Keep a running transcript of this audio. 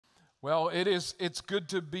Well, it's good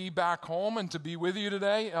to be back home and to be with you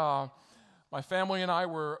today. My family and I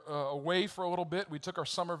were away for a little bit. We took our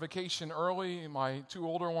summer vacation early. My two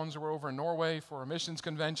older ones were over in Norway for a missions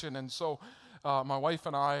convention, and so my wife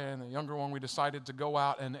and I and the younger one, we decided to go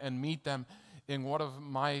out and meet them in one of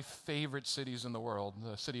my favorite cities in the world,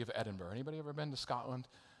 the city of Edinburgh. Anybody ever been to Scotland?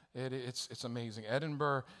 It's amazing.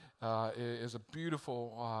 Edinburgh is a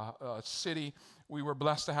beautiful city. We were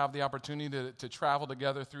blessed to have the opportunity to travel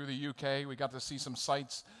together through the UK. We got to see some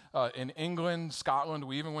sights in England, Scotland.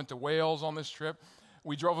 We even went to Wales on this trip.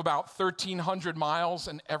 We drove about 1,300 miles,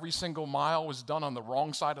 and every single mile was done on the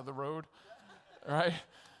wrong side of the road, right?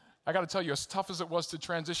 I got to tell you, as tough as it was to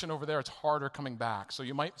transition over there, it's harder coming back. So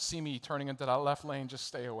you might see me turning into that left lane. Just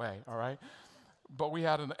stay away, all right? But we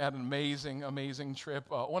had an amazing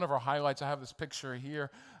trip. One of our highlights, I have this picture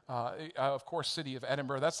here, of course, city of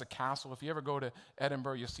Edinburgh. That's the castle. If you ever go to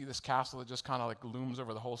Edinburgh, you'll see this castle that just kind of like looms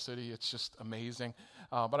over the whole city. It's just amazing.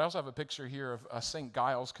 But I also have a picture here of St.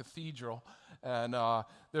 Giles Cathedral. And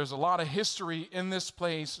there's a lot of history in this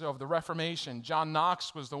place of the Reformation. John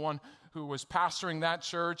Knox was the one who was pastoring that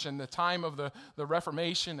church in the time of the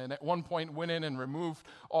Reformation, and at one point went in and removed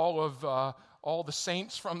all the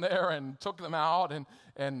saints from there and took them out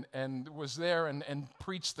and was there and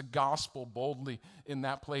preached the gospel boldly in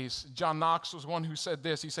that place. John Knox was one who said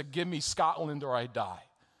this. He said, "Give me Scotland or I die."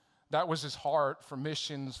 That was his heart for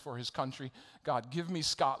missions, for his country. God, give me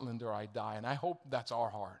Scotland or I die. And I hope that's our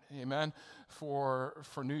heart. Amen. For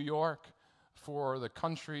New York, for the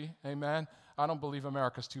country. Amen. I don't believe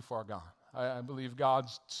America's too far gone. I believe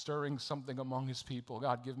God's stirring something among his people.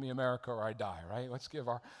 God, give me America or I die, right? Let's give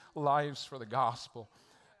our lives for the gospel.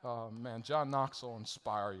 Man, John Knox will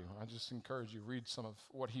inspire you. I just encourage you, read some of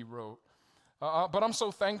what he wrote. But I'm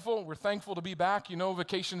so thankful. We're thankful to be back. You know,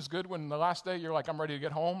 vacation's good when the last day you're like, I'm ready to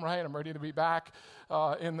get home, right? I'm ready to be back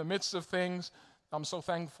in the midst of things. I'm so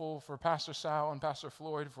thankful for Pastor Sal and Pastor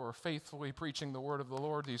Floyd for faithfully preaching the word of the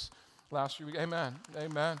Lord these last few weeks. Amen.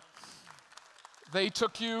 Amen. They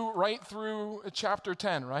took you right through chapter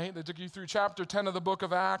 10, right? They took you through chapter 10 of the book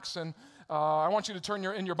of Acts, and I want you to turn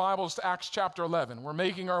in your Bibles to Acts chapter 11. We're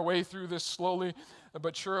making our way through this slowly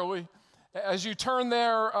but surely. As you turn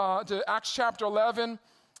there to Acts chapter 11,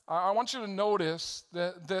 I want you to notice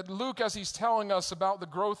that Luke, as he's telling us about the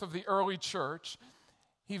growth of the early church,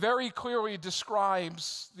 he very clearly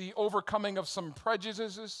describes the overcoming of some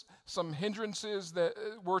prejudices, some hindrances that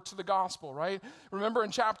were to the gospel, right? Remember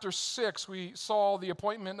in chapter 6, we saw the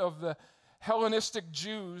appointment of the Hellenistic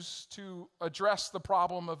Jews to address the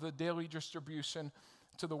problem of the daily distribution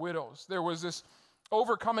to the widows. There was this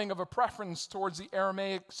overcoming of a preference towards the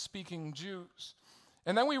Aramaic-speaking Jews.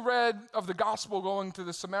 And then we read of the gospel going to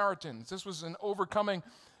the Samaritans. This was an overcoming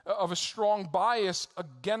of a strong bias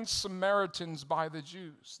against Samaritans by the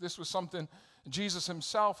Jews. This was something Jesus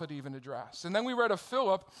himself had even addressed. And then we read of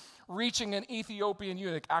Philip reaching an Ethiopian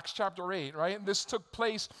eunuch, Acts chapter 8, right? This took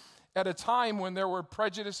place at a time when there were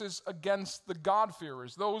prejudices against the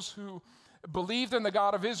God-fearers, those who believed in the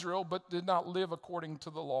God of Israel but did not live according to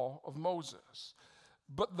the law of Moses.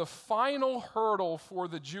 But the final hurdle for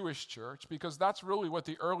the Jewish church, because that's really what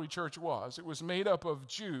the early church was, it was made up of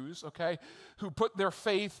Jews, okay, who put their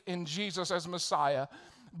faith in Jesus as Messiah.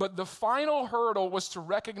 But the final hurdle was to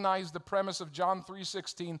recognize the premise of John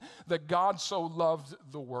 3:16, that God so loved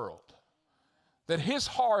the world. That his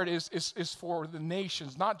heart is for the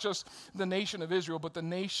nations, not just the nation of Israel, but the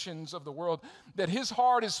nations of the world. That his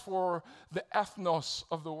heart is for the ethnos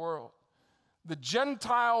of the world. The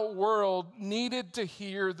Gentile world needed to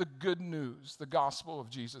hear the good news, the gospel of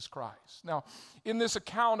Jesus Christ. Now, in this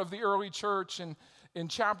account of the early church in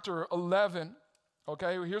chapter 11,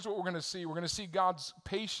 okay, here's what we're going to see. We're going to see God's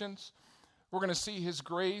patience. We're going to see his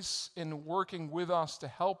grace in working with us to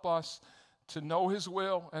help us to know his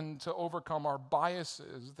will and to overcome our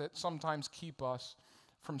biases that sometimes keep us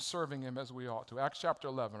from serving him as we ought to. Acts chapter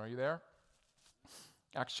 11, are you there?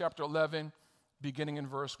 Acts chapter 11. Beginning in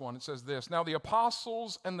verse 1, it says this: "Now the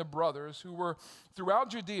apostles and the brothers who were throughout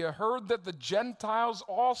Judea heard that the Gentiles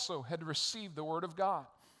also had received the word of God.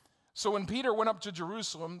 So when Peter went up to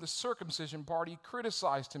Jerusalem, the circumcision party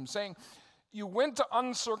criticized him, saying, 'You went to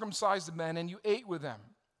uncircumcised men and you ate with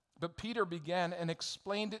them.' But Peter began and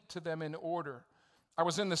explained it to them in order. 'I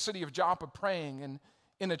was in the city of Joppa praying, and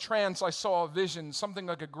in a trance I saw a vision, something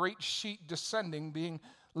like a great sheet descending, being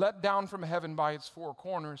let down from heaven by its four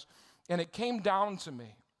corners. And it came down to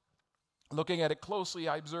me. Looking at it closely,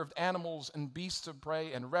 I observed animals and beasts of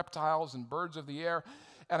prey and reptiles and birds of the air.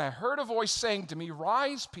 And I heard a voice saying to me,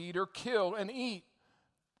 "Rise, Peter, kill and eat."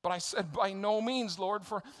 But I said, "By no means, Lord,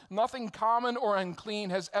 for nothing common or unclean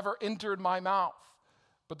has ever entered my mouth."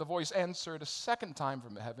 But the voice answered a second time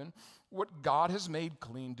from heaven, "What God has made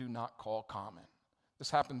clean, do not call common." This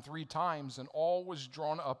happened 3 times, and all was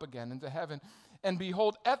drawn up again into heaven. And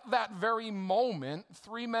behold, at that very moment,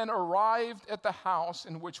 3 men arrived at the house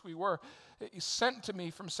in which we were, sent to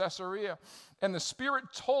me from Caesarea. And the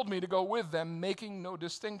Spirit told me to go with them, making no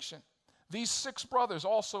distinction. These 6 brothers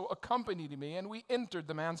also accompanied me, and we entered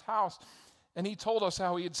the man's house. And he told us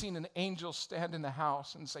how he had seen an angel stand in the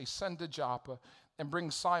house and say, "Send to Joppa and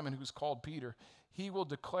bring Simon, who's called Peter. He will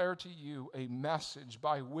declare to you a message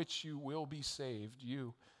by which you will be saved,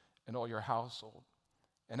 you and all your household."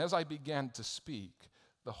 And as I began to speak,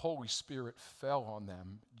 the Holy Spirit fell on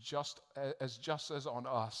them, just as on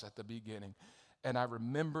us at the beginning. And I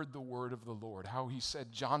remembered the word of the Lord, how he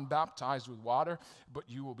said, "John baptized with water, but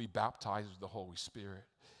you will be baptized with the Holy Spirit."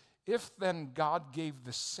 If then God gave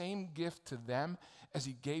the same gift to them as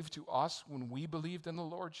he gave to us when we believed in the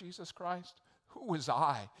Lord Jesus Christ, who was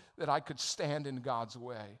I that I could stand in God's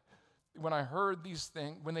way? When they heard these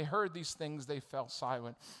things, they fell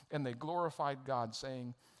silent, and they glorified God,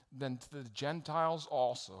 saying, "Then to the Gentiles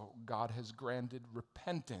also God has granted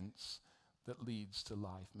repentance that leads to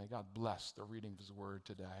life." May God bless the reading of his word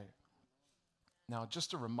today. Now,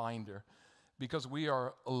 just a reminder, because we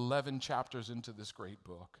are 11 chapters into this great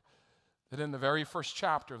book, that in the very first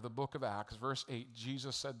chapter of the book of Acts, verse 8,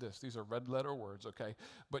 Jesus said this. These are red letter words, okay?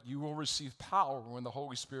 "But you will receive power when the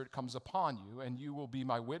Holy Spirit comes upon you, and you will be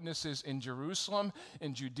my witnesses in Jerusalem,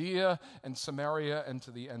 in Judea, and Samaria, and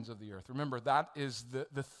to the ends of the earth." Remember, that is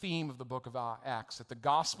the theme of the book of Acts, that the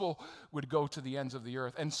gospel would go to the ends of the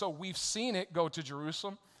earth. And so we've seen it go to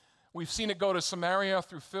Jerusalem. We've seen it go to Samaria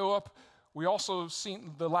through Philip. We also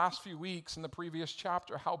seen the last few weeks in the previous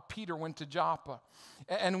chapter how Peter went to Joppa.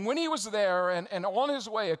 And when he was there and on his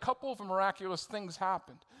way, a couple of miraculous things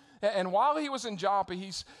happened. And while he was in Joppa,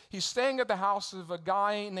 he's staying at the house of a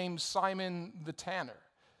guy named Simon the tanner.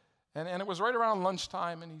 And it was right around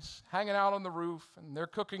lunchtime, and he's hanging out on the roof, and they're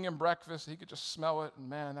cooking him breakfast. He could just smell it, and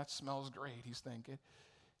man, that smells great, he's thinking.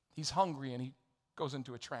 He's hungry, and he goes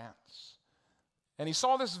into a trance. And he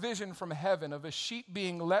saw this vision from heaven of a sheep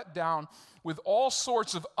being let down with all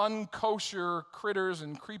sorts of unkosher critters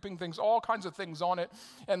and creeping things, all kinds of things on it.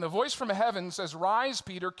 And the voice from heaven says, "Rise,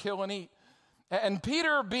 Peter, kill and eat." And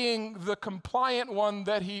Peter, being the compliant one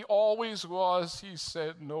that he always was, he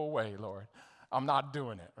said, "No way, Lord, I'm not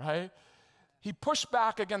doing it," right? He pushed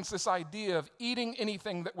back against this idea of eating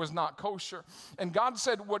anything that was not kosher. And God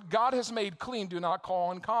said, "What God has made clean, do not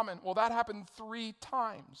call uncommon." Well, that happened 3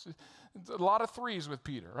 times. A lot of 3s with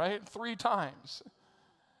Peter, right? 3 times.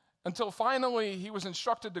 Until finally he was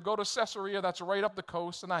instructed to go to Caesarea. That's right up the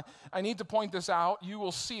coast. And I need to point this out. You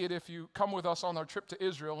will see it if you come with us on our trip to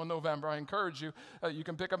Israel in November. I encourage you. You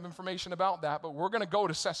can pick up information about that. But we're going to go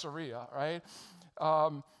to Caesarea, right?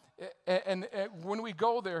 And when we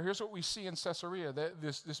go there, here's what we see in Caesarea,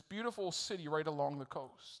 this beautiful city right along the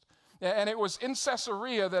coast. And it was in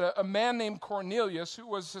Caesarea that a man named Cornelius, who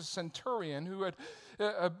was a centurion, who had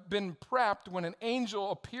been prepped when an angel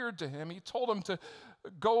appeared to him. He told him to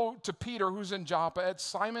go to Peter, who's in Joppa, at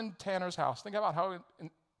Simon Tanner's house. Think about how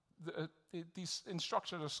these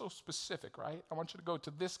instructions are so specific, right? I want you to go to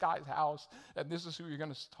this guy's house, and this is who you're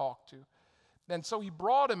going to talk to. And so he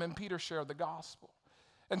brought him, and Peter shared the gospel.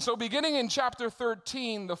 And so beginning in chapter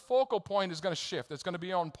 13, the focal point is going to shift. It's going to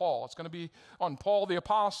be on Paul. It's going to be on Paul the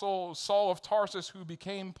Apostle, Saul of Tarsus, who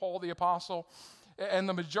became Paul the Apostle. And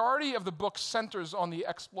the majority of the book centers on the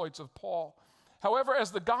exploits of Paul. However,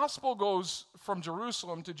 as the gospel goes from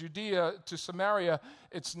Jerusalem to Judea to Samaria,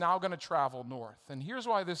 it's now going to travel north. And here's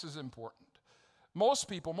why this is important. Most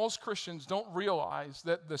people, most Christians don't realize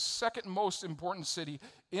that the second most important city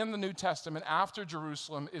in the New Testament after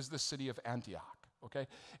Jerusalem is the city of Antioch. Okay,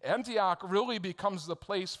 Antioch really becomes the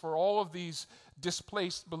place for all of these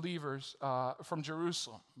displaced believers from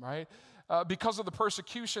Jerusalem, right? Because of the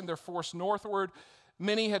persecution, they're forced northward.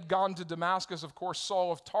 Many had gone to Damascus. Of course,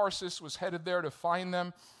 Saul of Tarsus was headed there to find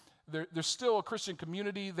them. There's still a Christian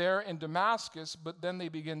community there in Damascus, but then they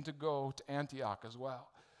begin to go to Antioch as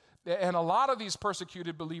well. And a lot of these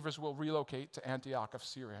persecuted believers will relocate to Antioch of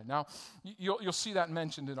Syria. Now, you'll see that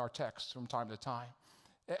mentioned in our text from time to time.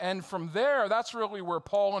 And from there, that's really where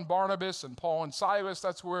Paul and Barnabas and Paul and Silas,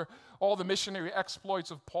 that's where all the missionary exploits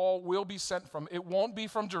of Paul will be sent from. It won't be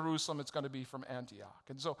from Jerusalem, it's going to be from Antioch.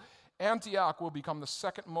 And so Antioch will become the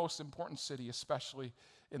second most important city, especially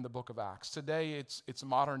in the book of Acts. Today, it's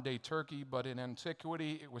modern-day Turkey, but in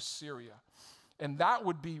antiquity, it was Syria. And that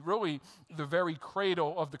would be really the very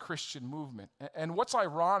cradle of the Christian movement. And what's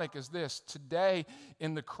ironic is this. Today,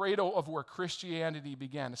 in the cradle of where Christianity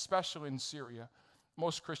began, especially in Syria,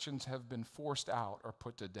 most Christians have been forced out or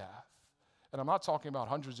put to death. And I'm not talking about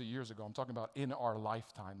hundreds of years ago. I'm talking about in our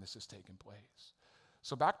lifetime this has taken place.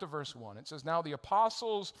 So back to verse 1. It says, "Now the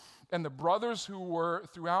apostles and the brothers who were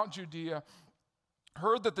throughout Judea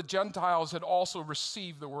heard that the Gentiles had also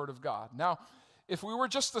received the word of God." Now, if we were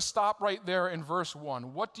just to stop right there in verse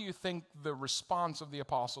 1, what do you think the response of the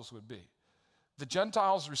apostles would be? The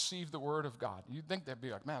Gentiles received the word of God. You'd think they'd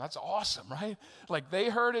be like, man, that's awesome, right? Like they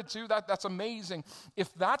heard it too. That's amazing.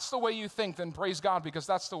 If that's the way you think, then praise God, because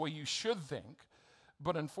that's the way you should think.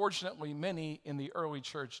 But unfortunately, many in the early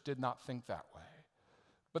church did not think that way.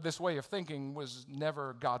 But this way of thinking was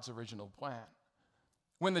never God's original plan.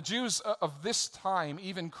 When the Jews of this time,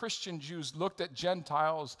 even Christian Jews, looked at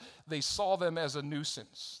Gentiles, they saw them as a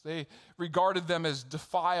nuisance. They regarded them as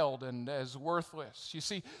defiled and as worthless. You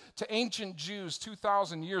see, to ancient Jews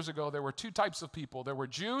 2,000 years ago, there were two types of people. There were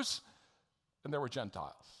Jews and there were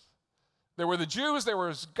Gentiles. There were the Jews, there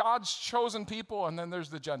was God's chosen people, and then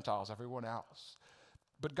there's the Gentiles, everyone else.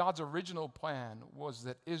 But God's original plan was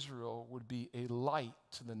that Israel would be a light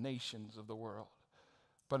to the nations of the world.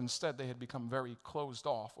 But instead, they had become very closed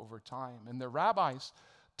off over time. And their rabbis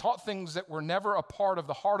taught things that were never a part of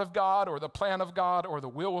the heart of God or the plan of God or the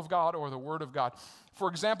will of God or the word of God. For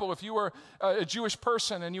example, if you were a Jewish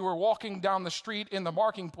person and you were walking down the street in the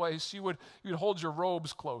marketplace, you'd hold your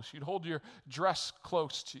robes close. You'd hold your dress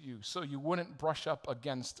close to you so you wouldn't brush up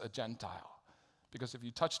against a Gentile. Because if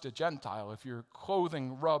you touched a Gentile, if your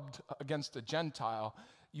clothing rubbed against a Gentile,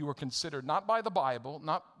 you were considered not by the Bible,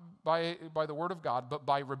 not by the Word of God, but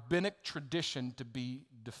by rabbinic tradition to be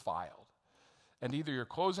defiled. And either your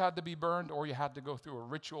clothes had to be burned or you had to go through a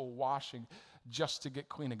ritual washing just to get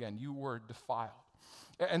clean again. You were defiled.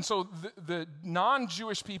 And so the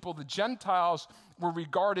non-Jewish people, the Gentiles, were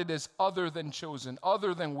regarded as other than chosen,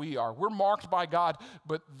 other than we are. We're marked by God,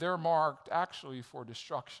 but they're marked actually for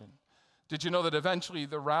destruction. Did you know that eventually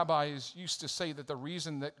the rabbis used to say that the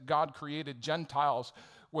reason that God created Gentiles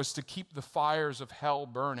was to keep the fires of hell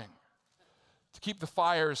burning, to keep the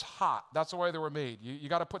fires hot? That's the way they were made. You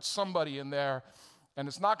got to put somebody in there, and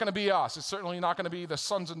it's not going to be us. It's certainly not going to be the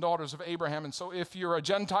sons and daughters of Abraham. And so if you're a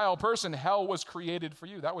Gentile person, hell was created for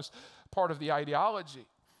you. That was part of the ideology.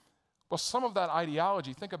 Well, some of that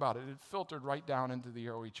ideology, think about it, it filtered right down into the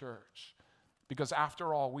early church. Because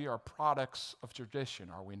after all, we are products of tradition,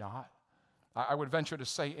 are we not? I would venture to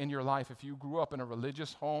say in your life, if you grew up in a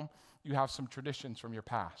religious home, you have some traditions from your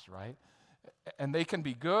past, right? And they can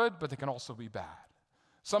be good, but they can also be bad.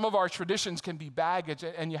 Some of our traditions can be baggage,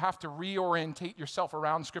 and you have to reorientate yourself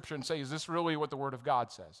around Scripture and say, is this really what the Word of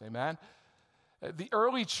God says? Amen? The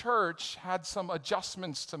early church had some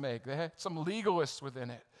adjustments to make. They had some legalists within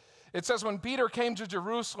it. It says when Peter came to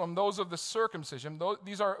Jerusalem, those of the circumcision,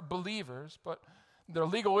 these are believers, but they're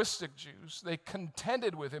legalistic Jews, they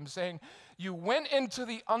contended with him, saying, you went into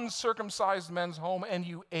the uncircumcised men's home and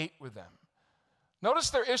you ate with them. Notice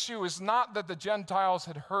their issue is not that the Gentiles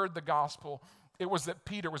had heard the gospel, it was that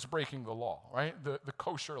Peter was breaking the law, right? The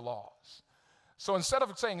kosher laws. So instead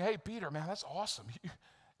of saying, hey, Peter, man, that's awesome.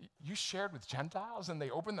 You shared with Gentiles and they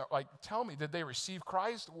opened their, tell me, did they receive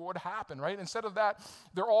Christ? What happened, right? Instead of that,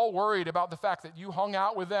 they're all worried about the fact that you hung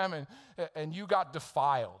out with them and you got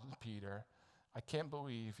defiled, Peter. I can't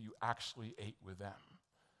believe you actually ate with them.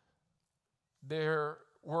 There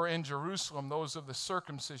were in Jerusalem those of the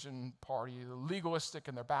circumcision party, the legalistic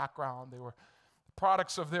in their background. They were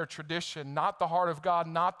products of their tradition, not the heart of God,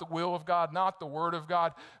 not the will of God, not the word of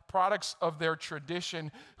God, products of their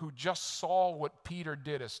tradition who just saw what Peter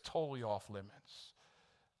did as totally off limits.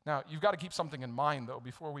 Now, you've got to keep something in mind, though,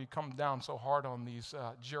 before we come down so hard on these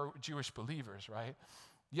Jewish believers, right?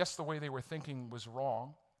 Yes, the way they were thinking was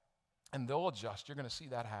wrong. And they'll adjust. You're going to see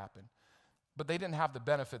that happen. But they didn't have the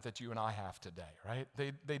benefit that you and I have today, right?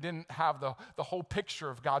 They didn't have the whole picture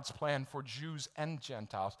of God's plan for Jews and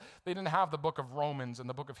Gentiles. They didn't have the book of Romans and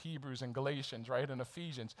the book of Hebrews and Galatians, right, and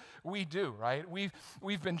Ephesians. We do, right?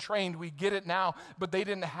 We've been trained. We get it now. But they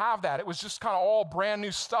didn't have that. It was just kind of all brand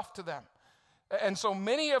new stuff to them. And so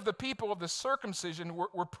many of the people of the circumcision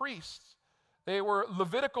were priests. They were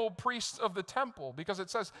Levitical priests of the temple because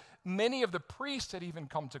it says many of the priests had even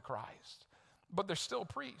come to Christ. But they're still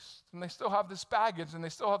priests, and they still have this baggage, and they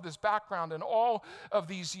still have this background, and all of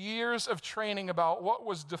these years of training about what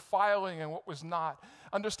was defiling and what was not.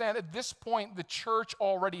 Understand, at this point, the church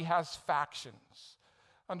already has factions.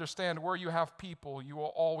 Understand, where you have people, you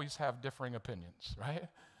will always have differing opinions, right?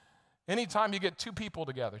 Anytime you get two people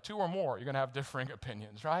together, two or more, you're going to have differing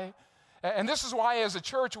opinions, right? And this is why, as a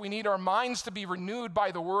church, we need our minds to be renewed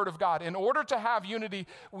by the Word of God. In order to have unity,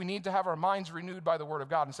 we need to have our minds renewed by the Word of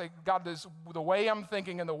God and say, God, the way I'm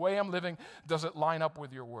thinking and the way I'm living, does it line up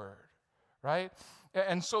with your Word? Right?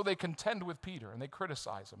 And so they contend with Peter and they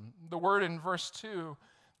criticize him. The word in verse 2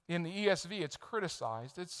 in the ESV, it's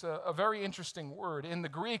criticized. It's a very interesting word. In the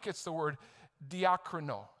Greek, it's the word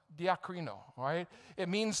diakrino, right? It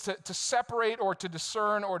means to separate or to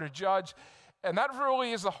discern or to judge. And that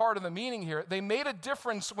really is the heart of the meaning here. They made a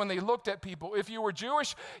difference when they looked at people. If you were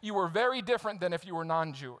Jewish, you were very different than if you were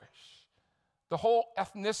non-Jewish. The whole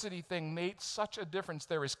ethnicity thing made such a difference.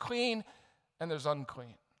 There is clean and there's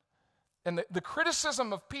unclean. And the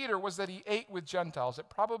criticism of Peter was that he ate with Gentiles. It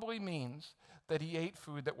probably means that he ate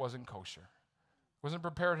food that wasn't kosher. Wasn't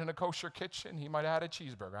prepared in a kosher kitchen. He might have had a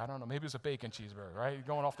cheeseburger. I don't know. Maybe it was a bacon cheeseburger, right?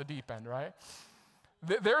 Going off the deep end, right?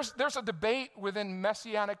 There's a debate within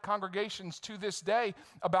Messianic congregations to this day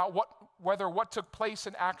about whether what took place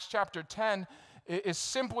in Acts chapter 10 is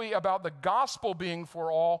simply about the gospel being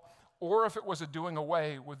for all, or if it was a doing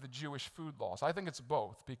away with the Jewish food laws. I think it's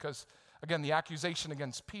both, because, again, the accusation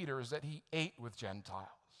against Peter is that he ate with Gentiles.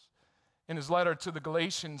 In his letter to the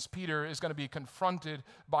Galatians, Peter is going to be confronted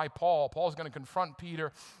by Paul. Paul's going to confront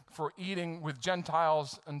Peter for eating with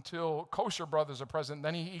Gentiles until kosher brothers are present.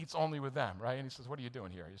 Then he eats only with them, right? And he says, what are you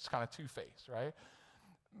doing here? He's kind of two-faced, right?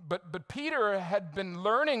 But Peter had been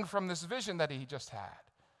learning from this vision that he just had.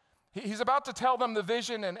 He's about to tell them the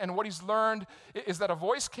vision, and what he's learned is that a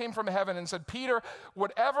voice came from heaven and said, Peter,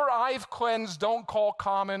 whatever I've cleansed, don't call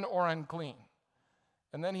common or unclean.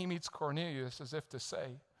 And then he meets Cornelius as if to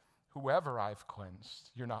say, whoever I've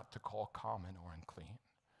cleansed, you're not to call common or unclean.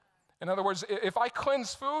 In other words, if I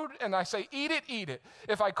cleanse food and I say, eat it.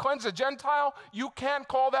 If I cleanse a Gentile, you can't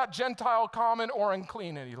call that Gentile common or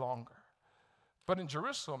unclean any longer. But in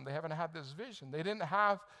Jerusalem, they haven't had this vision. They didn't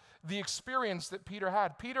have the experience that Peter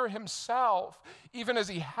had. Peter himself, even as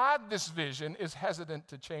he had this vision, is hesitant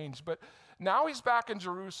to change. But now he's back in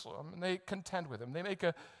Jerusalem, and they contend with him. They make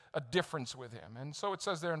a difference with him. And so it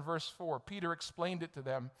says there in verse 4, Peter explained it to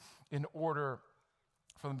them in order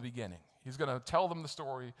from the beginning. He's going to tell them the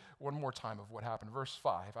story one more time of what happened. Verse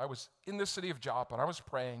 5, I was in the city of Joppa, and I was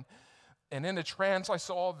praying, and in a trance I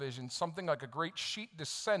saw a vision, something like a great sheet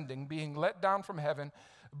descending, being let down from heaven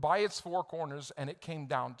by its four corners, and it came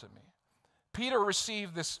down to me. Peter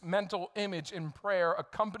received this mental image in prayer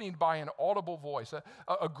accompanied by an audible voice.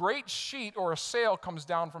 A great sheet or a sail comes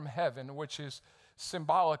down from heaven, which is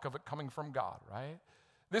symbolic of it coming from God, right?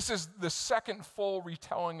 This is the second full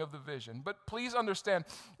retelling of the vision. But please understand,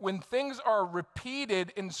 when things are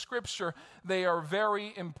repeated in Scripture, they are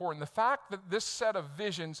very important. The fact that this set of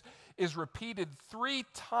visions is repeated 3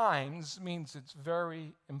 times means it's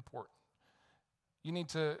very important. You need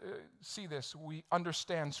to see this. We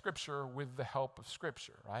understand Scripture with the help of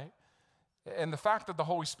Scripture, right? And the fact that the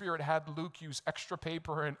Holy Spirit had Luke use extra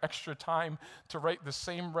paper and extra time to write the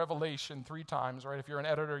same revelation 3 times, right? If you're an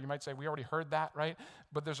editor, you might say, we already heard that, right?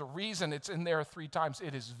 But there's a reason it's in there 3 times.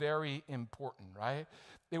 It is very important, right?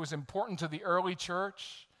 It was important to the early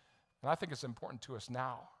church, and I think it's important to us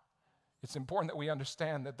now. It's important that we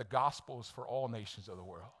understand that the gospel is for all nations of the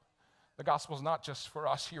world. The gospel is not just for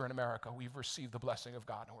us here in America. We've received the blessing of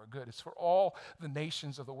God and we're good. It's for all the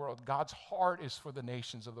nations of the world. God's heart is for the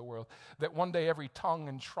nations of the world, that one day every tongue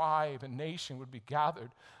and tribe and nation would be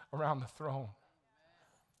gathered around the throne.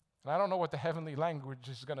 And I don't know what the heavenly language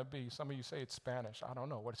is going to be. Some of you say it's Spanish. I don't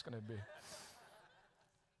know what it's going to be.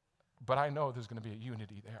 But I know there's going to be a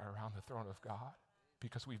unity there around the throne of God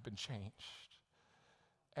because we've been changed.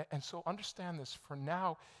 And so understand this. For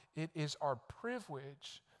now, it is our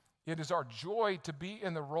privilege, it is our joy to be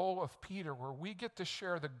in the role of Peter, where we get to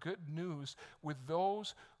share the good news with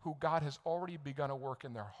those who God has already begun to work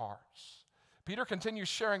in their hearts. Peter continues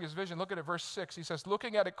sharing his vision. Look at it, verse 6. He says,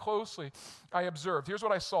 looking at it closely, I observed. Here's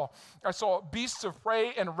what I saw. I saw beasts of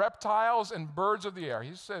prey and reptiles and birds of the air.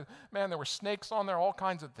 He said, man, there were snakes on there, all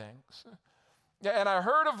kinds of things. Yeah, and I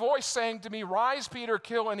heard a voice saying to me, rise, Peter,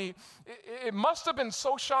 kill and eat. It must have been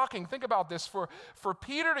so shocking. Think about this. For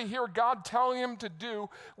Peter to hear God telling him to do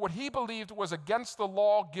what he believed was against the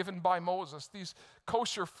law given by Moses, these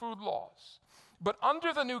kosher food laws. But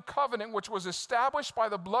under the new covenant, which was established by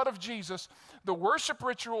the blood of Jesus, the worship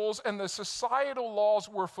rituals and the societal laws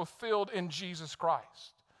were fulfilled in Jesus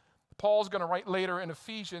Christ. Paul's going to write later in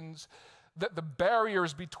Ephesians that the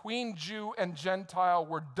barriers between Jew and Gentile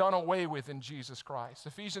were done away with in Jesus Christ.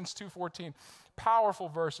 Ephesians 2:14, powerful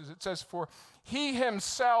verses. It says, for he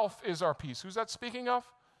himself is our peace. Who's that speaking of?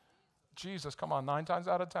 Jesus. Come on, 9 times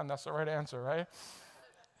out of 10, that's the right answer, right?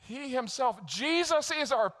 He himself, Jesus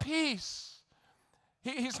is our peace.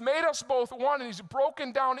 He's made us both one, and he's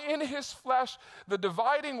broken down in his flesh the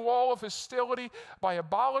dividing wall of hostility by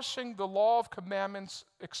abolishing the law of commandments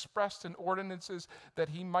expressed in ordinances, that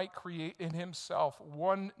he might create in himself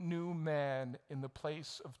one new man in the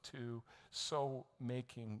place of two, so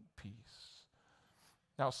making peace.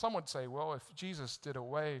 Now, some would say, well, if Jesus did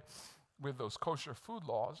away with those kosher food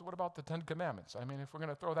laws, what about the 10 Commandments? I mean, if we're going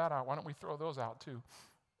to throw that out, why don't we throw those out too?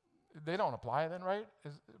 They don't apply then, right?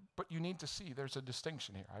 But you need to see there's a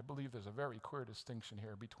distinction here. I believe there's a very clear distinction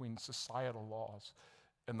here between societal laws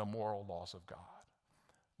and the moral laws of God.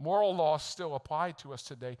 Moral laws still apply to us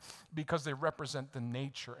today because they represent the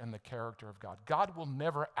nature and the character of God. God will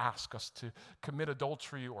never ask us to commit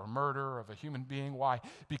adultery or murder of a human being. Why?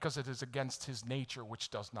 Because it is against his nature,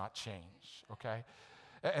 which does not change, okay?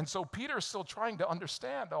 And so Peter is still trying to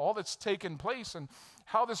understand all that's taken place and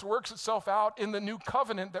how this works itself out in the new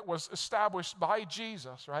covenant that was established by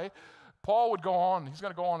Jesus, right? Paul would go on, he's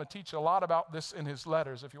going to go on to teach a lot about this in his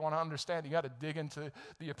letters. If you want to understand, you got to dig into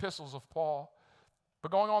the epistles of Paul.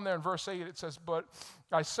 But going on there in verse 8, it says, but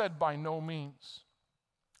I said by no means.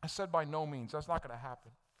 I said by no means. That's not going to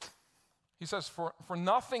happen. He says, for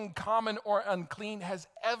nothing common or unclean has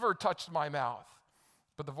ever touched my mouth.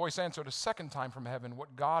 But the voice answered a second time from heaven,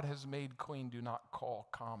 what God has made clean, do not call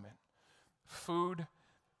common. Food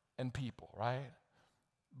and people, right?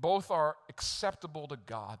 Both are acceptable to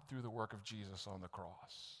God through the work of Jesus on the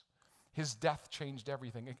cross. His death changed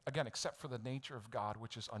everything, again, except for the nature of God,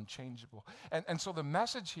 which is unchangeable. And so the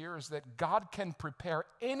message here is that God can prepare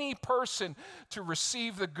any person to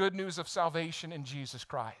receive the good news of salvation in Jesus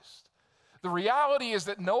Christ. The reality is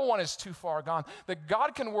that no one is too far gone, that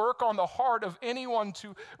God can work on the heart of anyone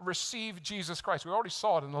to receive Jesus Christ. We already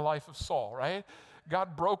saw it in the life of Saul, right?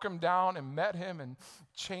 God broke him down and met him and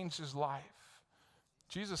changed his life.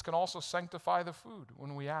 Jesus can also sanctify the food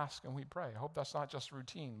when we ask and we pray. I hope that's not just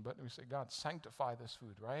routine, but we say, God, sanctify this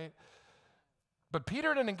food, right? But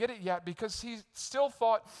Peter didn't get it yet because he still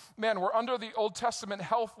thought, man, we're under the Old Testament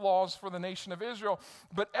health laws for the nation of Israel.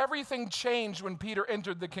 But everything changed when Peter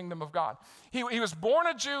entered the kingdom of God. He was born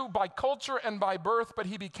a Jew by culture and by birth, but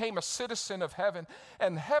he became a citizen of heaven.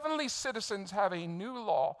 And heavenly citizens have a new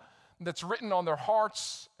law that's written on their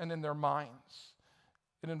hearts and in their minds.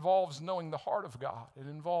 It involves knowing the heart of God. It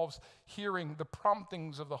involves hearing the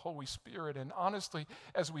promptings of the Holy Spirit. And honestly,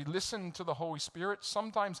 as we listen to the Holy Spirit,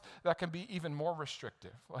 sometimes that can be even more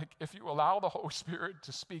restrictive. Like if you allow the Holy Spirit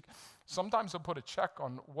to speak, sometimes he'll put a check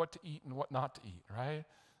on what to eat and what not to eat, right?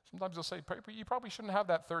 Sometimes he'll say, you probably shouldn't have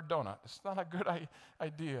that third donut. It's not a good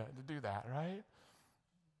idea to do that, right?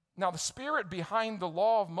 Now, the spirit behind the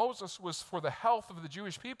law of Moses was for the health of the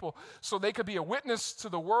Jewish people, so they could be a witness to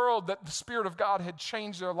the world that the Spirit of God had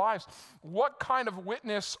changed their lives. What kind of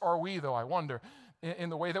witness are we, though, I wonder, in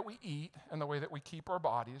the way that we eat and the way that we keep our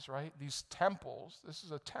bodies, right? These temples, this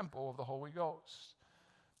is a temple of the Holy Ghost.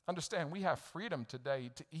 Understand, we have freedom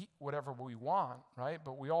today to eat whatever we want, right?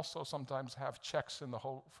 But we also sometimes have checks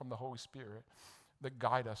from the Holy Spirit that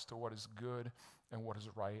guide us to what is good and what is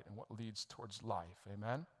right and what leads towards life.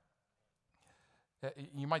 Amen?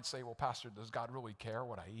 You might say, well, Pastor, does God really care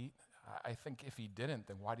what I eat? I think if he didn't,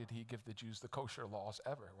 then why did he give the Jews the kosher laws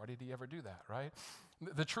ever? Why did he ever do that, right?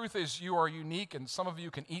 The truth is you are unique, and some of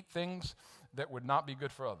you can eat things that would not be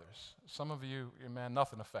good for others. Some of you, man,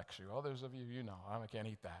 nothing affects you. Others of you, you know, I can't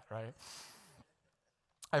eat that, right?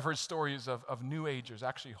 I've heard stories of New Agers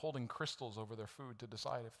actually holding crystals over their food to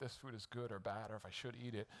decide if this food is good or bad or if I should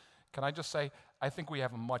eat it. Can I just say, I think we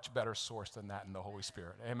have a much better source than that in the Holy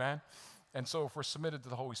Spirit. Amen? And so if we're submitted to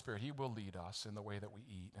the Holy Spirit, he will lead us in the way that we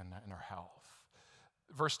eat and in our health.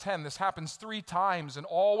 Verse 10, this happens 3 times, and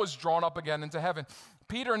all was drawn up again into heaven.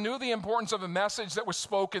 Peter knew the importance of a message that was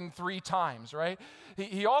spoken 3 times, right?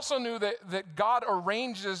 He also knew that God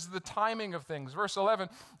arranges the timing of things. Verse 11,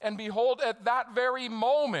 and behold, at that very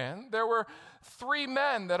moment, there were 3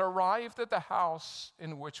 men that arrived at the house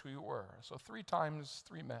in which we were. So 3 times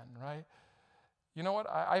 3 men, right? You know what?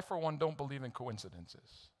 I for one, don't believe in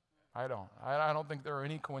coincidences. I don't. I don't think there are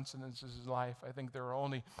any coincidences in life. I think there are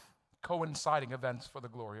only coinciding events for the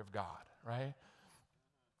glory of God, right?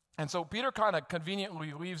 And so Peter kind of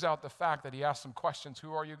conveniently leaves out the fact that he asked some questions.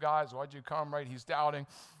 Who are you guys? Why'd you come, right? He's doubting.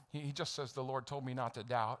 He just says, the Lord told me not to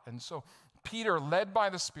doubt. And so Peter, led by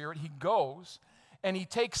the Spirit, he goes and he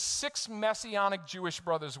takes 6 Messianic Jewish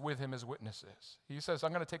brothers with him as witnesses. He says,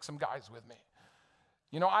 I'm going to take some guys with me.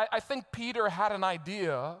 You know, I think Peter had an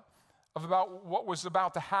idea about what was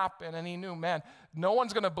about to happen, and he knew, man, no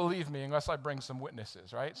one's going to believe me unless I bring some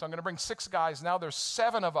witnesses, right? So I'm going to bring 6 guys. Now there's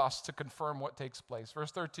 7 of us to confirm what takes place.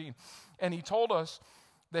 Verse 13, and he told us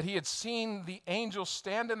that he had seen the angel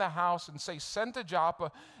stand in the house and say, "Send to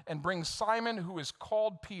Joppa and bring Simon, who is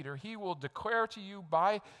called Peter. He will declare to you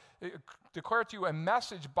a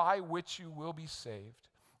message by which you will be saved,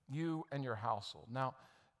 you and your household." Now,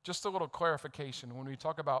 just a little clarification. When we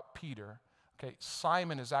talk about Peter, okay,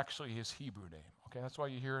 Simon is actually his Hebrew name. Okay, that's why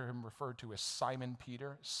you hear him referred to as Simon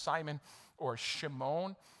Peter. Simon or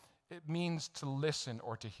Shimon, it means to listen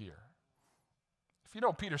or to hear. If you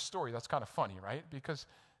know Peter's story, that's kind of funny, right? Because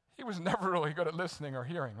he was never really good at listening or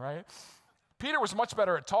hearing, right? Peter was much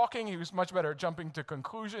better at talking. He was much better at jumping to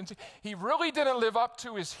conclusions. He really didn't live up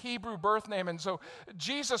to his Hebrew birth name, and so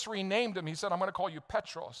Jesus renamed him. He said, "I'm going to call you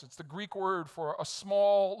Petros." It's the Greek word for a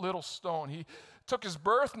small little stone. He took his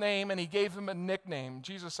birth name and he gave him a nickname.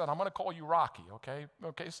 Jesus said, "I'm going to call you Rocky, okay?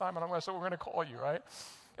 Okay, Simon, that's what we're going to call you, right?"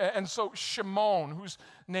 And so Shimon, whose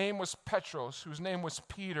name was Petros, whose name was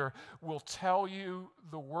Peter, will tell you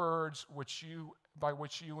the words by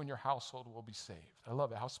which you and your household will be saved. I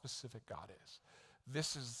love it, how specific God is.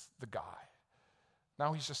 This is the guy.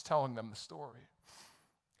 Now he's just telling them the story.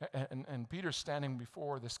 And Peter's standing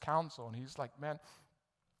before this council, and he's like, "Man,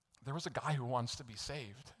 there was a guy who wants to be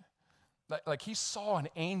saved. Like he saw an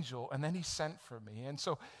angel, and then he sent for me. And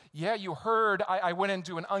so, yeah, you heard I went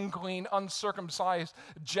into an unclean, uncircumcised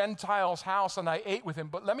Gentile's house, and I ate with him.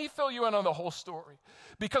 But let me fill you in on the whole story.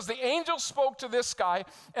 Because the angel spoke to this guy,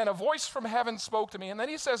 and a voice from heaven spoke to me." And then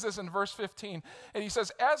he says this in verse 15. And he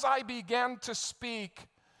says, "As I began to speak,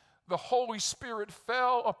 the Holy Spirit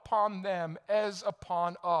fell upon them as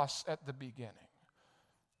upon us at the beginning."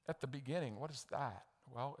 At the beginning, what is that?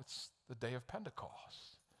 Well, it's the day of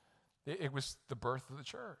Pentecost. It was the birth of the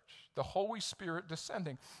church, the Holy Spirit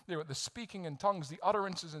descending, the speaking in tongues, the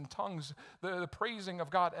utterances in tongues, the praising of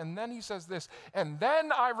God. And then he says this, "And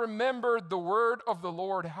then I remembered the word of the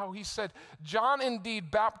Lord, how he said, 'John indeed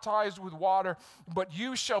baptized with water, but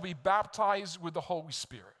you shall be baptized with the Holy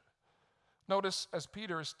Spirit.'" Notice as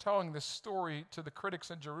Peter is telling this story to the critics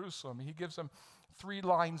in Jerusalem, he gives them 3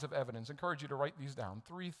 lines of evidence. I encourage you to write these down,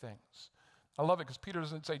 3 things. I love it because Peter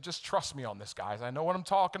doesn't say, "Just trust me on this, guys. I know what I'm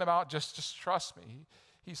talking about. Just trust me."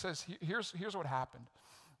 He says, here's what happened.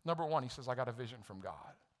 Number 1, he says, "I got a vision from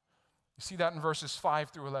God." You see that in verses 5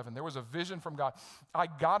 through 11. There was a vision from God. I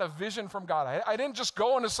got a vision from God. I didn't just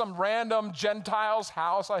go into some random Gentile's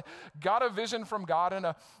house. I got a vision from God,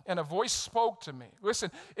 and a voice spoke to me.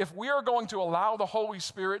 Listen, if we are going to allow the Holy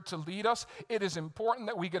Spirit to lead us, it is important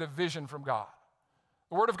that we get a vision from God.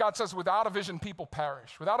 The Word of God says, without a vision, people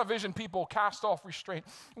perish. Without a vision, people cast off restraint.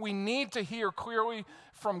 We need to hear clearly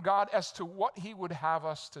from God as to what He would have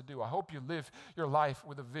us to do. I hope you live your life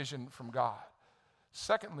with a vision from God.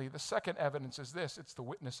 Secondly, the second evidence is this. It's the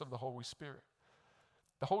witness of the Holy Spirit.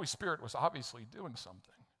 The Holy Spirit was obviously doing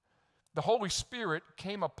something. The Holy Spirit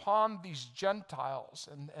came upon these Gentiles,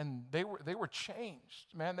 and they were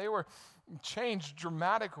changed, man. They were changed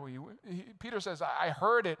dramatically. Peter says, "I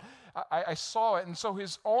heard it, I saw it." And so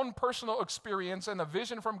his own personal experience and a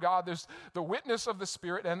vision from God, there's the witness of the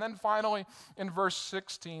Spirit. And then finally, in verse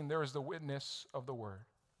 16, there is the witness of the Word.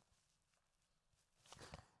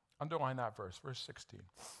 Underline that verse 16.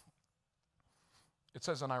 It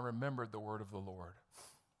says, "And I remembered the word of the Lord,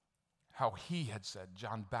 how he had said,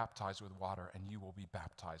 'John baptized with water, and you will be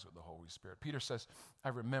baptized with the Holy Spirit.'" Peter says, "I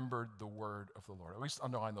remembered the word of the Lord." At least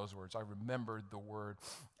underline those words. I remembered the word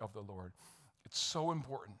of the Lord. It's so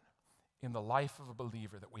important in the life of a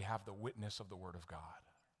believer that we have the witness of the Word of God.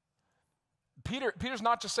 Peter's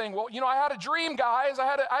not just saying, "Well, I had a dream, guys. I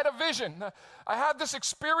had a vision. I had this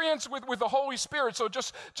experience with the Holy Spirit, so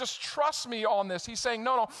just trust me on this." He's saying,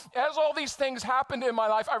 no, as all these things happened in my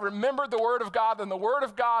life, I remembered the Word of God, and the Word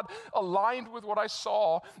of God aligned with what I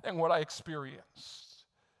saw and what I experienced.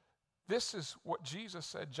 This is what Jesus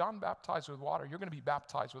said. John baptized with water. You're going to be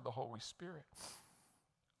baptized with the Holy Spirit.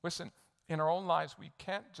 Listen, in our own lives, we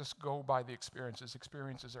can't just go by the experiences.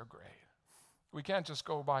 Experiences are great. We can't just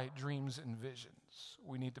go by dreams and visions.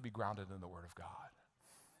 We need to be grounded in the Word of God,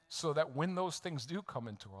 so that when those things do come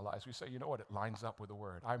into our lives, we say, "You know what? It lines up with the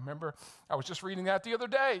Word." I remember I was just reading that the other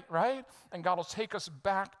day, right? And God will take us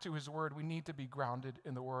back to His Word. We need to be grounded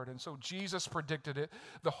in the Word. And so Jesus predicted it.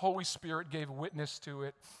 The Holy Spirit gave witness to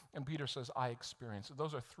it. And Peter says, "I experienced it."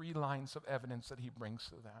 Those are 3 lines of evidence that he brings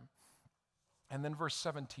to them. And then verse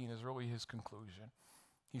 17 is really his conclusion.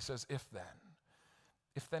 He says,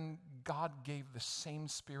 If then God gave the same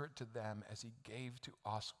Spirit to them as He gave to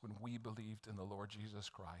us when we believed in the Lord Jesus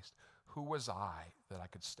Christ, who was I that I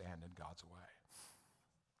could stand in God's way?"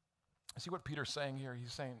 See what Peter's saying here?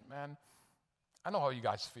 He's saying, man, I know how you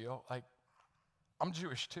guys feel. Like, I'm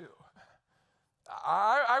Jewish too.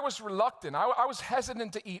 I was reluctant. I was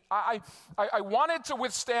hesitant to eat. I wanted to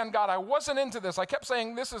withstand God. I wasn't into this. I kept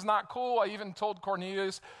saying, this is not cool. I even told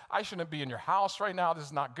Cornelius, I shouldn't be in your house right now. This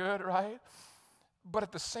is not good, right? But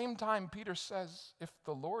at the same time, Peter says, if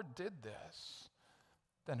the Lord did this,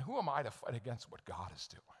 then who am I to fight against what God is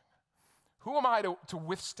doing? Who am I to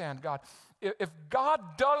withstand God? If God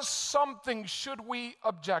does something, should we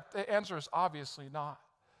object? The answer is obviously not.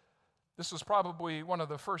 This was probably one of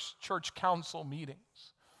the first church council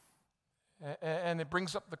meetings. And it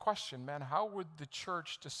brings up the question, man, how would the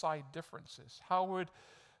church decide differences? How would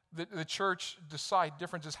the church decide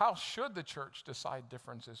differences? How should the church decide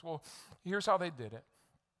differences? Well, here's how they did it.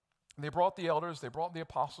 They brought the elders, they brought the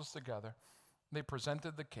apostles together, they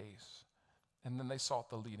presented the case, and then they sought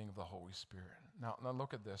the leading of the Holy Spirit. Now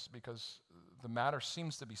look at this, because the matter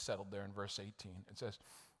seems to be settled there in verse 18. It says,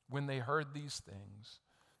 when they heard these things,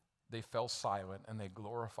 they fell silent and they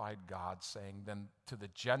glorified God, saying, then to the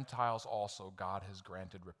Gentiles also God has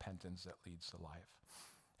granted repentance that leads to life.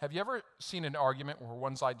 Have you ever seen an argument where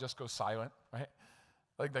one side just goes silent, right?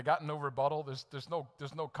 Like they got no rebuttal, there's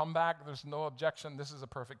no comeback, there's no objection. This is a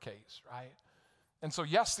perfect case, right? And so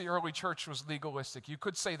yes, the early church was legalistic. You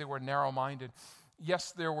could say they were narrow-minded.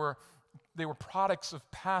 Yes, they were products of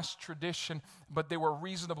past tradition, but they were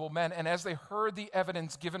reasonable men. And as they heard the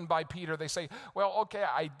evidence given by Peter, they say, well, okay,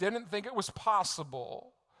 I didn't think it was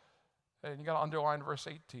possible. And you got to underline verse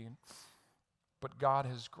 18. But God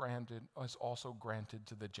has also granted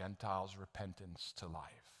to the Gentiles repentance to life.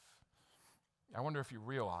 I wonder if you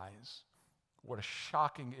realize what a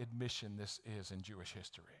shocking admission this is in Jewish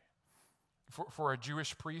history. For a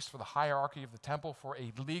Jewish priest, for the hierarchy of the temple, for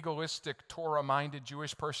a legalistic, Torah-minded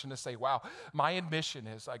Jewish person to say, wow, my admission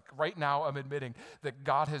is, like right now I'm admitting that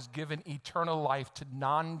God has given eternal life to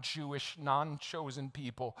non-Jewish, non-chosen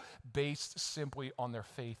people based simply on their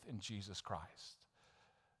faith in Jesus Christ.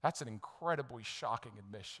 That's an incredibly shocking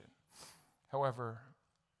admission. However,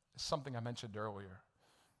 something I mentioned earlier,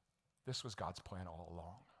 this was God's plan all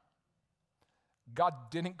along. God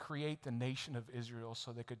didn't create the nation of Israel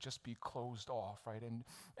so they could just be closed off, right?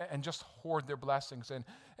 And just hoard their blessings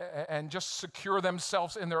and just secure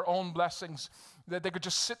themselves in their own blessings, that they could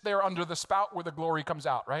just sit there under the spout where the glory comes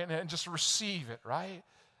out, right? And just receive it, right?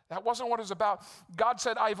 That wasn't what it was about. God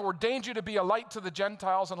said, I've ordained you to be a light to the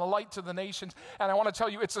Gentiles and a light to the nations. And I want to tell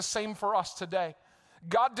you, it's the same for us today.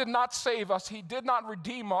 God did not save us. He did not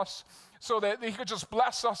redeem us so that he could just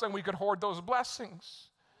bless us and we could hoard those blessings.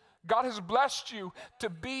 God has blessed you to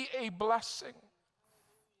be a blessing.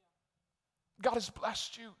 God has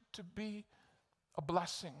blessed you to be a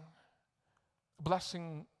blessing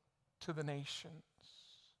to the nations.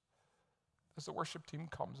 As the worship team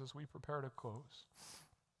comes, as we prepare to close,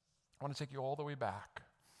 I want to take you all the way back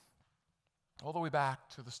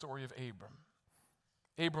to the story of Abram.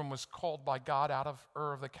 Abram was called by God out of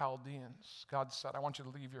Ur of the Chaldeans. God said, I want you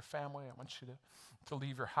to leave your family. I want you to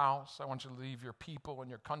leave your house. I want you to leave your people and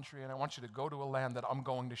your country. And I want you to go to a land that I'm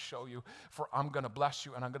going to show you. For I'm going to bless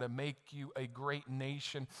you and I'm going to make you a great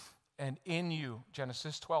nation. And in you,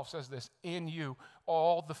 Genesis 12 says this, in you,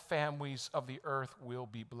 all the families of the earth will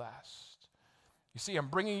be blessed. You see, I'm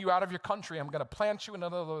bringing you out of your country. I'm going to plant you in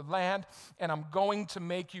another land, and I'm going to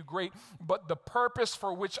make you great. But the purpose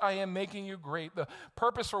for which I am making you great, the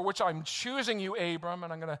purpose for which I'm choosing you, Abram,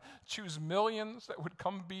 and I'm going to choose millions that would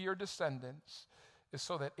come be your descendants, is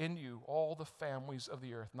so that in you, all the families of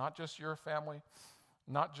the earth, not just your family,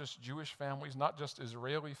 not just Jewish families, not just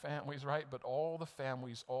Israeli families, right? But all the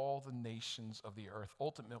families, all the nations of the earth.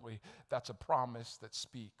 Ultimately, that's a promise that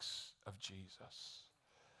speaks of Jesus.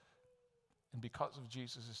 And because of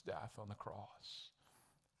Jesus' death on the cross,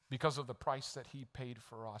 because of the price that he paid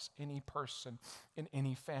for us, any person in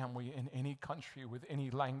any family, in any country, with any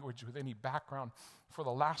language, with any background, for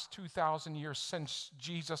the last 2,000 years since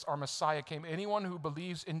Jesus, our Messiah, came, anyone who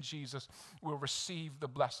believes in Jesus will receive the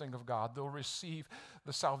blessing of God. They'll receive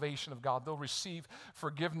the salvation of God. They'll receive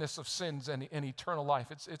forgiveness of sins and eternal life.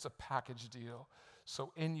 It's a package deal.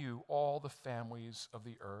 So in you, all the families of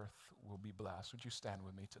the earth will be blessed. Would you stand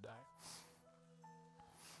with me today?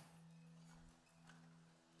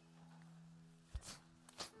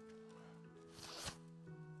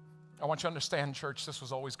 I want you to understand, church, this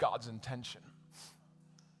was always God's intention.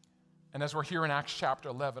 And as we're here in Acts chapter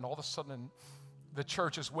 11, all of a sudden, the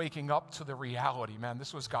church is waking up to the reality, man,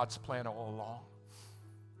 this was God's plan all along.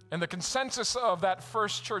 And the consensus of that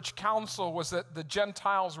first church council was that the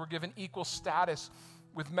Gentiles were given equal status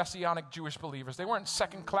with Messianic Jewish believers. They weren't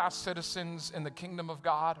second-class citizens in the kingdom of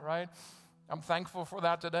God, right? I'm thankful for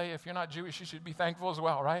that today. If you're not Jewish, you should be thankful as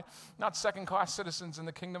well, right? Not second-class citizens in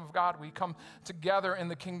the kingdom of God. We come together in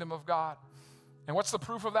the kingdom of God. And what's the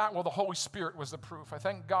proof of that? Well, the Holy Spirit was the proof. I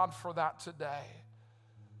thank God for that today.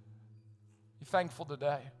 Be thankful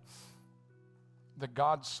today that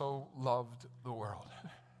God so loved the world,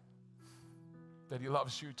 that he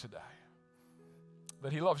loves you today,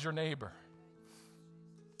 that he loves your neighbor,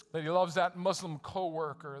 that he loves that Muslim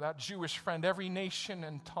coworker, that Jewish friend, every nation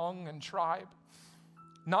and tongue and tribe.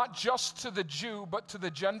 Not just to the Jew, but to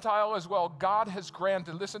the Gentile as well. God has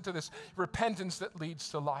granted, listen to this, repentance that leads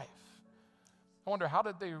to life. I wonder, how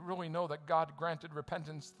did they really know that God granted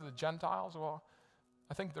repentance to the Gentiles? Well,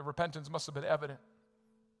 I think the repentance must have been evident.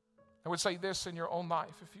 I would say this in your own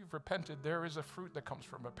life. If you've repented, there is a fruit that comes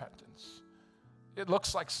from repentance. It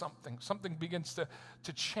looks like something. Something begins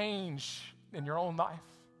to change in your own life.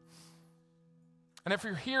 And if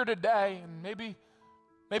you're here today, and maybe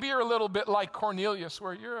you're a little bit like Cornelius,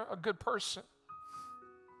 where you're a good person.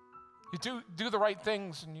 You do the right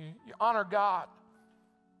things, and you honor God.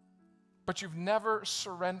 But you've never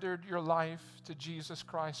surrendered your life to Jesus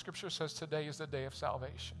Christ. Scripture says today is the day of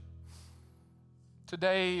salvation.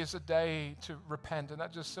 Today is a day to repent, and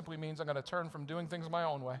that just simply means I'm going to turn from doing things my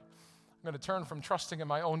own way. I'm going to turn from trusting in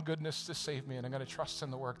my own goodness to save me, and I'm going to trust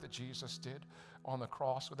in the work that Jesus did on the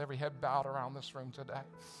cross. With every head bowed around this room today,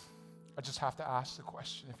 I just have to ask the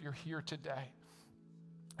question, if you're here today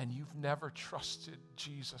and you've never trusted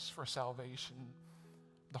Jesus for salvation,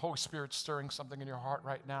 the Holy Spirit's stirring something in your heart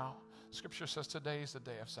right now. Scripture says today is the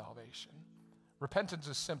day of salvation. Repentance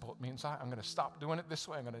is simple. It means I'm going to stop doing it this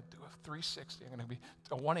way. I'm going to do a 360. I'm going to be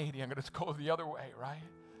a 180. I'm going to go the other way, right?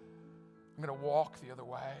 I'm going to walk the other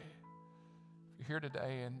way. If you're here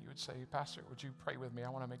today and you would say, Pastor, would you pray with me? I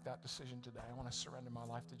want to make that decision today. I want to surrender my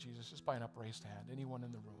life to Jesus. Just by an upraised hand. Anyone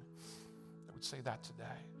in the room that would say that today.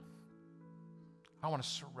 I want to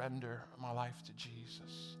surrender my life to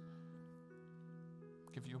Jesus.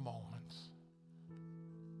 Give you a moment.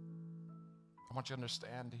 I want you to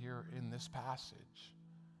understand here in this passage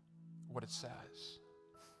what it says.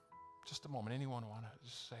 Just a moment. Anyone want to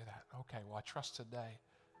just say that? Okay, well, I trust today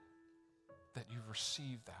that you've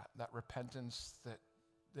received that repentance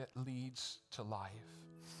that leads to life.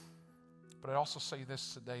 But I also say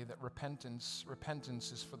this today, that repentance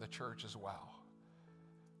is for the church as well.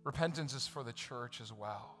 Repentance is for the church as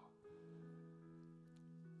well.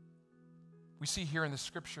 We see here in the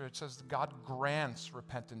scripture, it says God grants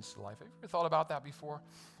repentance to life. Have you ever thought about that before?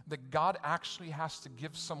 That God actually has to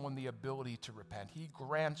give someone the ability to repent. He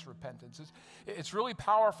grants repentance. It's really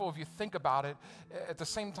powerful if you think about it. At the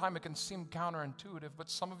same time, it can seem counterintuitive,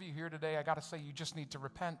 but some of you here today, I got to say, you just need to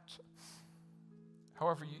repent.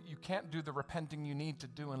 However, you can't do the repenting you need to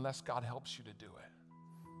do unless God helps you to do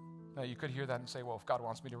it. Now, you could hear that and say, well, if God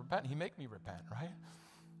wants me to repent, he make me repent, right?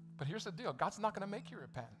 But here's the deal. God's not going to make you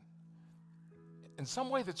repent. In some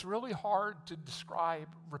way that's really hard to describe,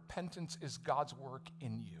 repentance is God's work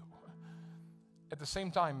in you. At the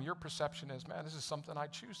same time, your perception is, man, this is something I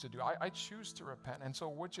choose to do. I choose to repent. And so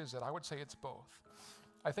which is it? I would say it's both.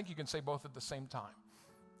 I think you can say both at the same time.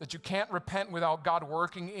 That you can't repent without God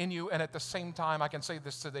working in you, and at the same time, I can say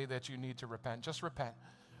this today, that you need to repent. Just repent.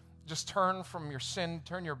 Just turn from your sin,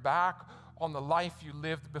 turn your back on the life you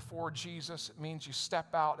lived before Jesus. It means you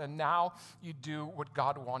step out, and now you do what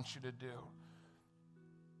God wants you to do.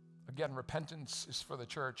 Again, repentance is for the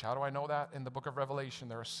church. How do I know that? In the book of Revelation,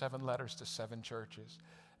 there are 7 letters to 7 churches.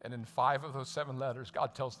 And in 5 of those 7 letters,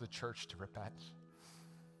 God tells the church to repent.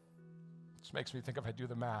 This makes me think, if I do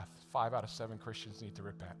the math, 5 out of 7 Christians need to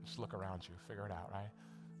repent. Just look around you, figure it out, right?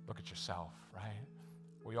 Look at yourself, right?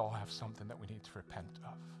 We all have something that we need to repent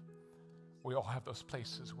of. We all have those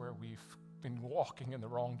places where we've been walking in the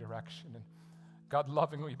wrong direction. And God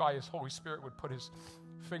lovingly, by his Holy Spirit, would put his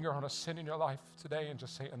finger on a sin in your life today and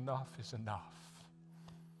just say, enough is enough.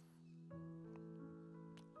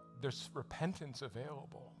 There's repentance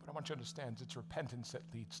available, but I want you to understand it's repentance that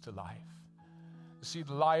leads to life. You see,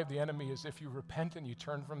 the lie of the enemy is if you repent and you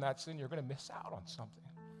turn from that sin, you're going to miss out on something.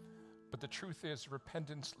 But the truth is,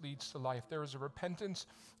 repentance leads to life. There is a repentance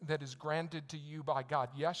that is granted to you by God.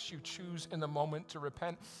 Yes, you choose in the moment to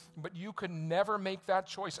repent, but you can never make that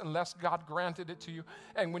choice unless God granted it to you.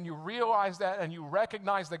 And when you realize that and you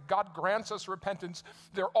recognize that God grants us repentance,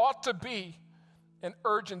 there ought to be an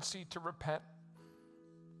urgency to repent.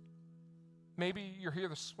 Maybe you're here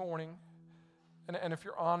this morning, and if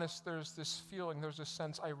you're honest, there's this feeling, there's this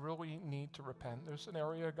sense, I really need to repent. There's an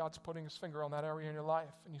area, God's putting his finger on that area in your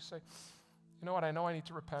life, and you say, you know what, I know I need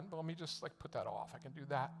to repent, but let me just put that off. I can do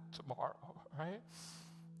that tomorrow, right?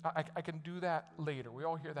 I can do that later. We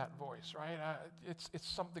all hear that voice, right? It's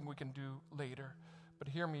something we can do later. But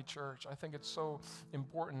hear me, church, I think it's so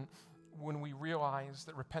important when we realize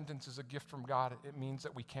that repentance is a gift from God, it means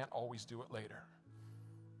that we can't always do it later.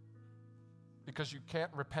 Because you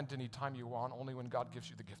can't repent anytime you want, only when God gives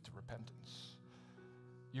you the gift of repentance.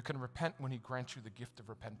 You can repent when he grants you the gift of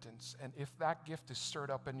repentance. And if that gift is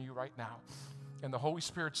stirred up in you right now, and the Holy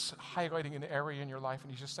Spirit's highlighting an area in your life, and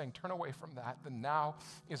he's just saying, turn away from that, then now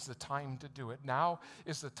is the time to do it. Now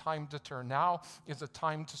is the time to turn. Now is the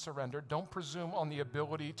time to surrender. Don't presume on the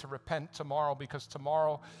ability to repent tomorrow, because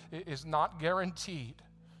tomorrow is not guaranteed.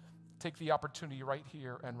 Take the opportunity right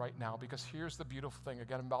here and right now, because here's the beautiful thing,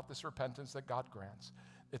 again, about this repentance that God grants.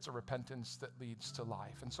 It's a repentance that leads to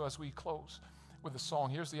life. And so as we close with a song,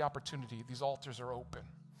 here's the opportunity. These altars are open.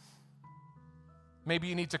 Maybe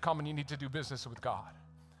you need to come and you need to do business with God.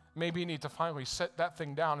 Maybe you need to finally set that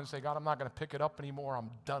thing down and say, God, I'm not going to pick it up anymore.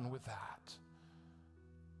 I'm done with that.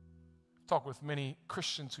 I've talked with many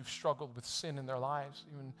Christians who've struggled with sin in their lives,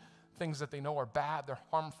 even things that they know are bad, they're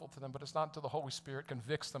harmful to them, but it's not until the Holy Spirit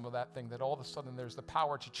convicts them of that thing that all of a sudden there's the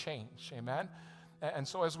power to change. Amen? And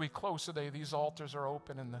so as we close today, these altars are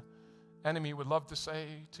open, and the enemy would love to say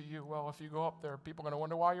to you, well, if you go up there, people are going to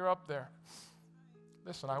wonder why you're up there.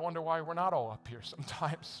 Listen, I wonder why we're not all up here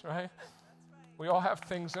sometimes, right? We all have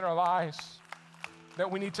things in our lives that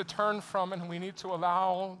we need to turn from, and we need to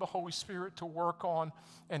allow the Holy Spirit to work on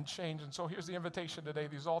and change. And so here's the invitation today.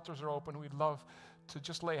 These altars are open. We'd love to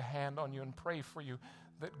just lay a hand on you and pray for you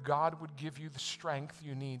that God would give you the strength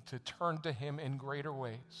you need to turn to him in greater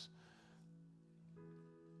ways,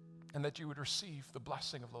 and that you would receive the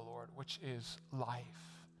blessing of the Lord, which is life.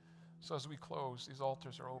 So as we close, these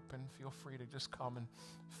altars are open. Feel free to just come and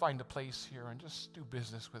find a place here and just do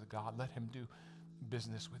business with God. Let him do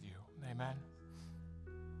business with you. Amen.